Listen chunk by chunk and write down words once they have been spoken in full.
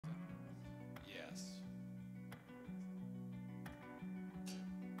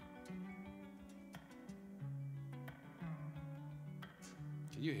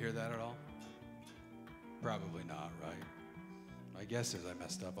Can you hear that at all? Probably not, right? My guess is I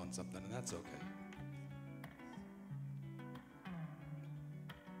messed up on something, and that's okay.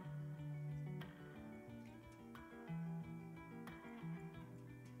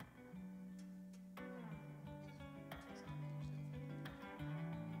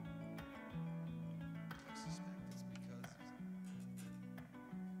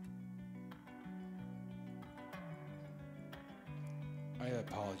 I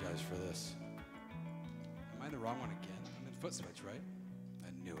apologize for this. Am I the wrong one again? I'm in foot switch, right? I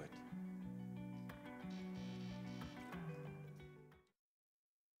knew it.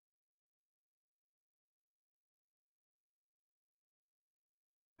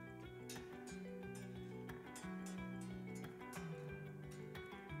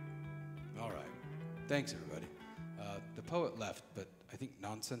 All right. Thanks, everybody. The poet left, but I think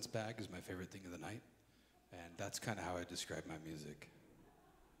Nonsense Bag is my favorite thing of the night. And that's kind of how I describe my music.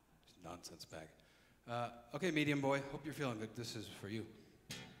 Just nonsense bag. Okay, medium boy, hope you're feeling good. This is for you.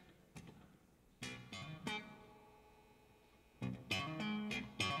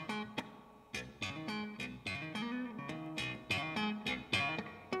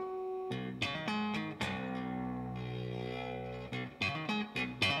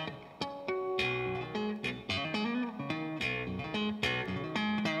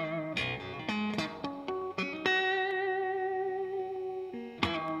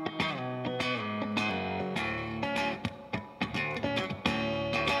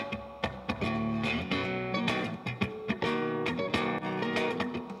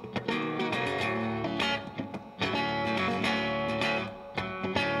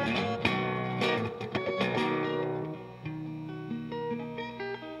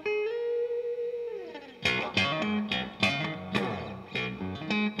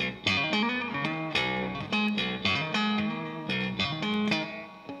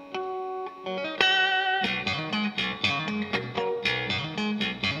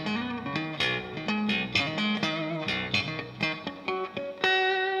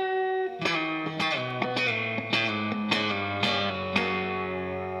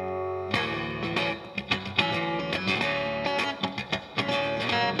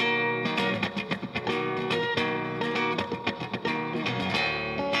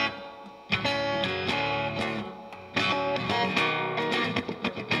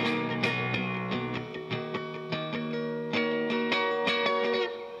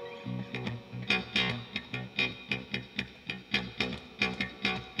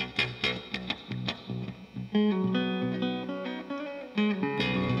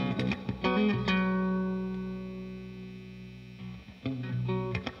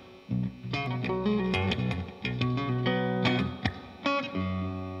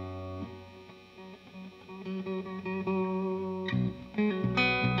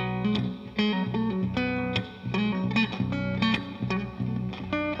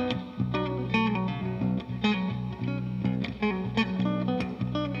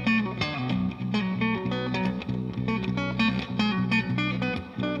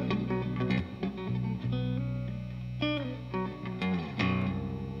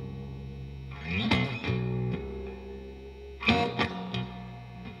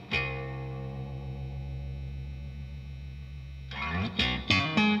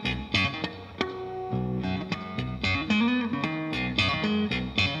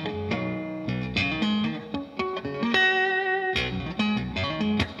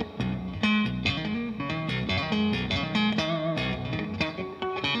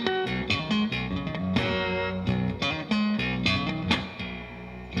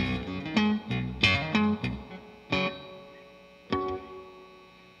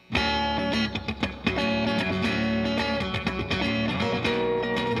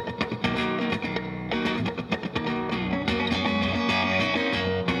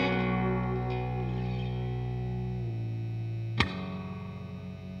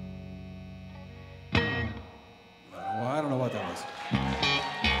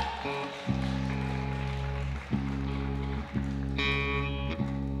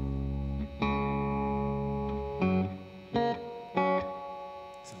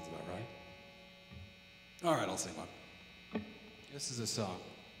 All right, I'll sing one. This is a song.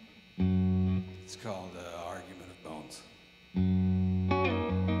 It's called Argument of Bones.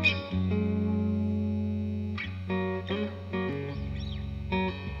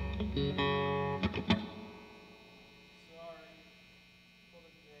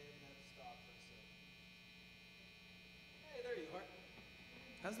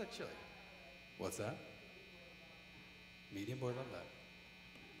 How's that chili? What's that? Medium boy, love that.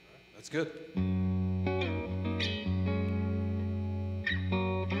 All right, that's good.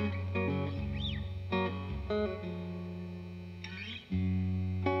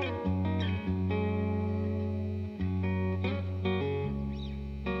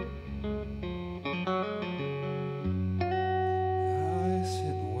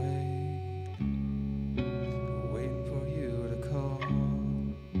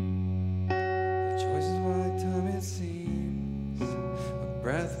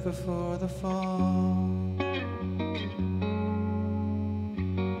 earth before the fall.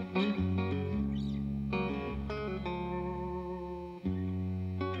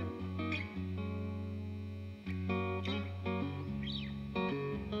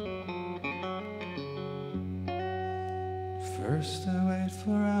 First I wait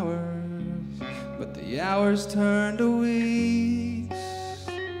for hours, but the hours turn to weeks,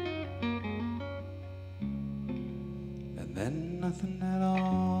 and then nothing at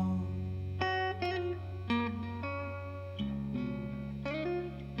all.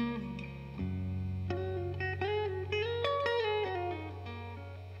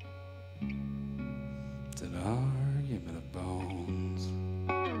 It's an argument of bones.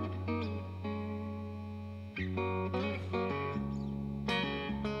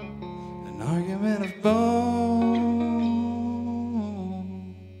 An argument of bones.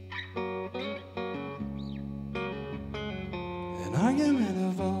 An argument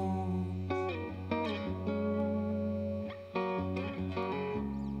of bones.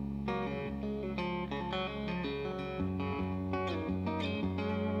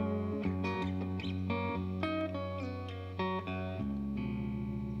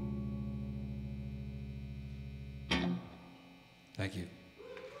 Thank you.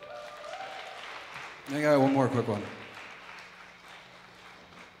 I got one more quick one.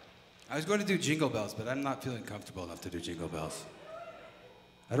 I was going to do Jingle Bells, but I'm not feeling comfortable enough to do Jingle Bells.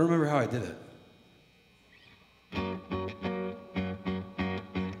 I don't remember how I did it.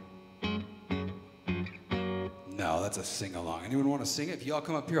 No, that's a sing-along. Anyone want to sing it? If y'all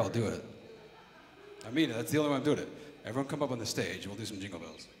come up here, I'll do it. I mean it. That's the only way I'm doing it. Everyone come up on the stage. We'll do some Jingle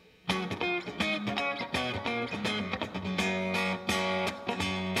Bells.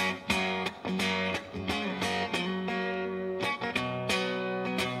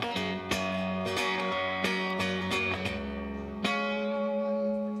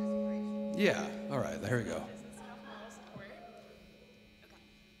 Yeah, all right, here we go.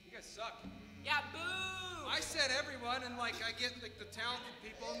 You guys suck. Yeah, boo! I said everyone, and like I get like the talented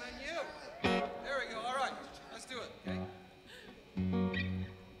people, and then you.